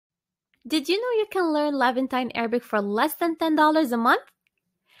Did you know you can learn Levantine Arabic for less than $10 a month?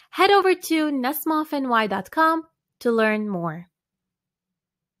 Head over to nasmafny.com to learn more.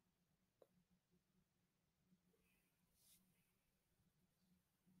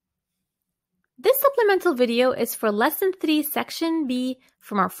 This supplemental video is for Lesson 3, Section B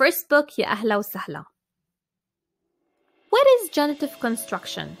from our first book, Ya Ahla wa Sahla. What is genitive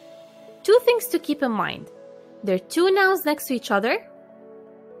construction? Two things to keep in mind. There are two nouns next to each other,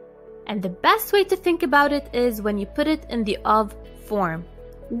 and the best way to think about it is when you put it in the of form.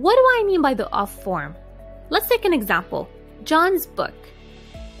 What do I mean by the of form? Let's take an example. John's book.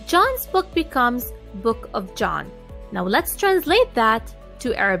 John's book becomes Book of John. Now let's translate that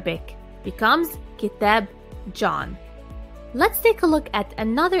to Arabic. Becomes Kitab John. Let's take a look at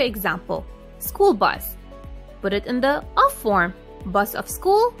another example. School bus. Put it in the of form. Bus of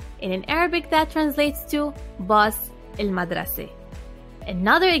school. And in Arabic that translates to Bus al-Madrasa.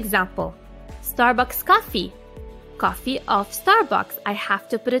 Another example. Starbucks coffee. Coffee of Starbucks. I have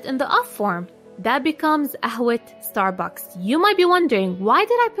to put it in the of form. That becomes Ahwat Starbucks. You might be wondering, why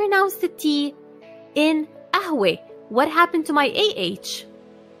did I pronounce the T in Ahwe? What happened to my AH?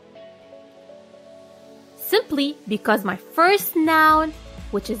 Simply because my first noun,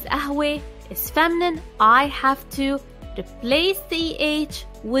 which is Ahwe, is feminine, I have to replace the EH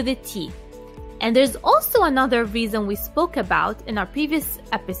with a T. And there's also another reason we spoke about in our previous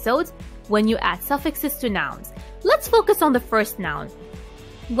episodes when you add suffixes to nouns. Let's focus on the first noun.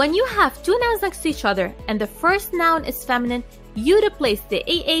 When you have two nouns next to each other and the first noun is feminine, you replace the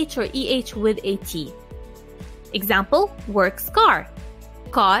AH or EH with a T. Example, works car.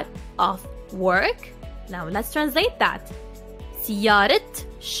 Car of work. Now let's translate that. سيارة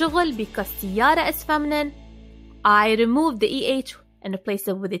شغل, because سيارة is feminine, I remove the EH and replace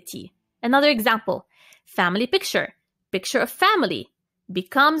it with a T. Another example, family picture. Picture of family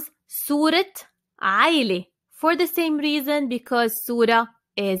becomes صورة عائلة. For the same reason, because surah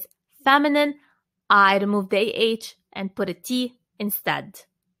is feminine, I remove the AH and put a T instead.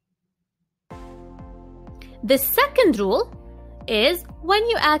 The second rule is when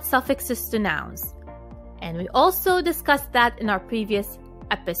you add suffixes to nouns. And we also discussed that in our previous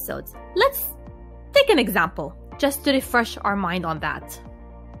episodes. Let's take an example just to refresh our mind on that.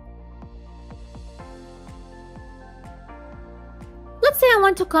 Let's say I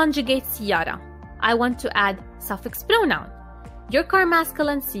want to conjugate سيارة. I want to add suffix pronoun. Your car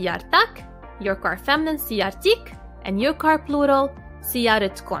masculine سيارتك, your car feminine سيارتك, and your car plural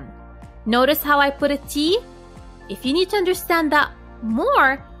سيارتكن. Notice how I put a T? If you need to understand that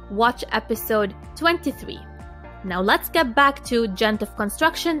more, watch episode 23. Now let's get back to genitive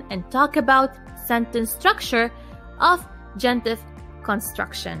construction and talk about sentence structure of genitive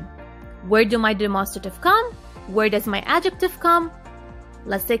construction. Where do my demonstrative come? Where does my adjective come?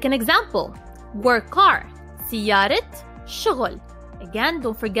 Let's take an example. Work car. سيارة شغل. Again,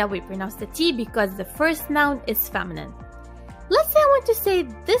 don't forget we pronounce the T because the first noun is feminine. Let's say I want to say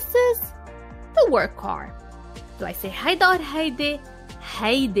this is the work car. Do I say هيدا or هيدي?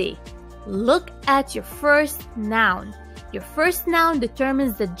 هيدي. Look at your first noun. Your first noun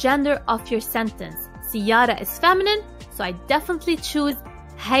determines the gender of your sentence. سيارة is feminine, so I definitely choose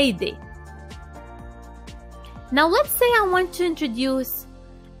هيدي. Now let's say I want to introduce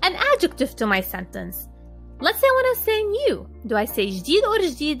an adjective to my sentence. Let's say I want to say new. Do I say جديد or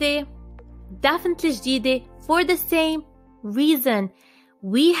جديدة? Definitely جديدة for the same reason.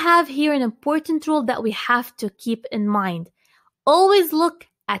 We have here an important rule that we have to keep in mind. Always look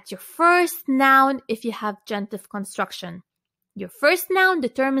at your first noun if you have genitive construction. Your first noun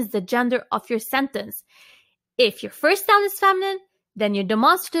determines the gender of your sentence. If your first noun is feminine, then your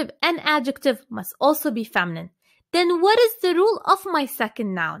demonstrative and adjective must also be feminine. Then what is the rule of my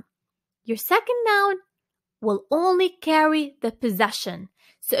second noun? Your second noun will only carry the possession.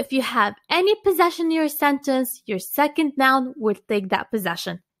 So if you have any possession in your sentence, your second noun will take that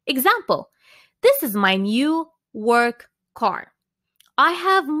possession. Example, this is my new work car. I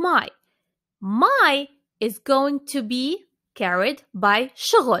have my. My is going to be carried by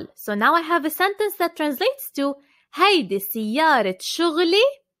شغل. So now I have a sentence that translates to هيدي سيارة شغلي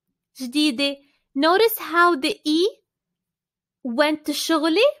جديدة. Notice how the E went to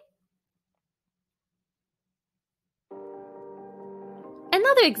شغلي.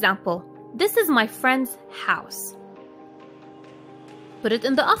 Another example. This is my friend's house. Put it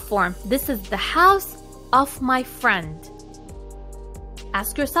in the of form. This is the house of my friend.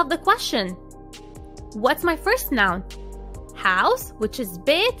 Ask yourself the question. What's my first noun? House, which is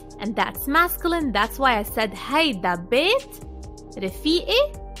بيت, and that's masculine. That's why I said هيدا بيت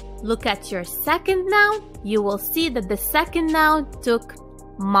رفيقي. Look at your second noun. You will see that the second noun took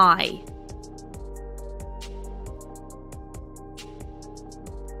my.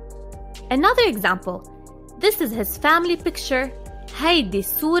 Another example. This is his family picture. هيدي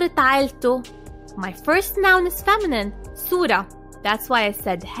صورة عائلته. My first noun is feminine, صورة. That's why I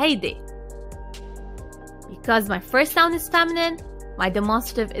said هيدي. Because my first noun is feminine, my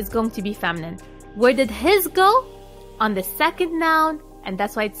demonstrative is going to be feminine. Where did his go? On the second noun, and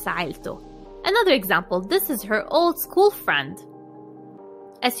that's why it's عائلته. Another example. This is her old school friend.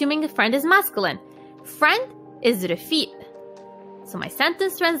 Assuming a friend is masculine. Friend is رفيق. So my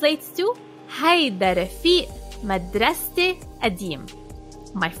sentence translates to هيدا رفيق مدرستي قديم.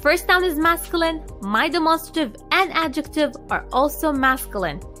 My first noun is masculine. My demonstrative and adjective are also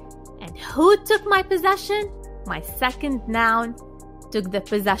masculine. And who took my possession? My second noun took the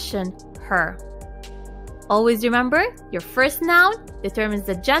possession, her. Always remember, your first noun determines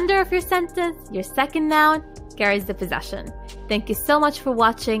the gender of your sentence. Your second noun carries the possession. Thank you so much for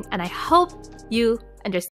watching, and I hope you understand.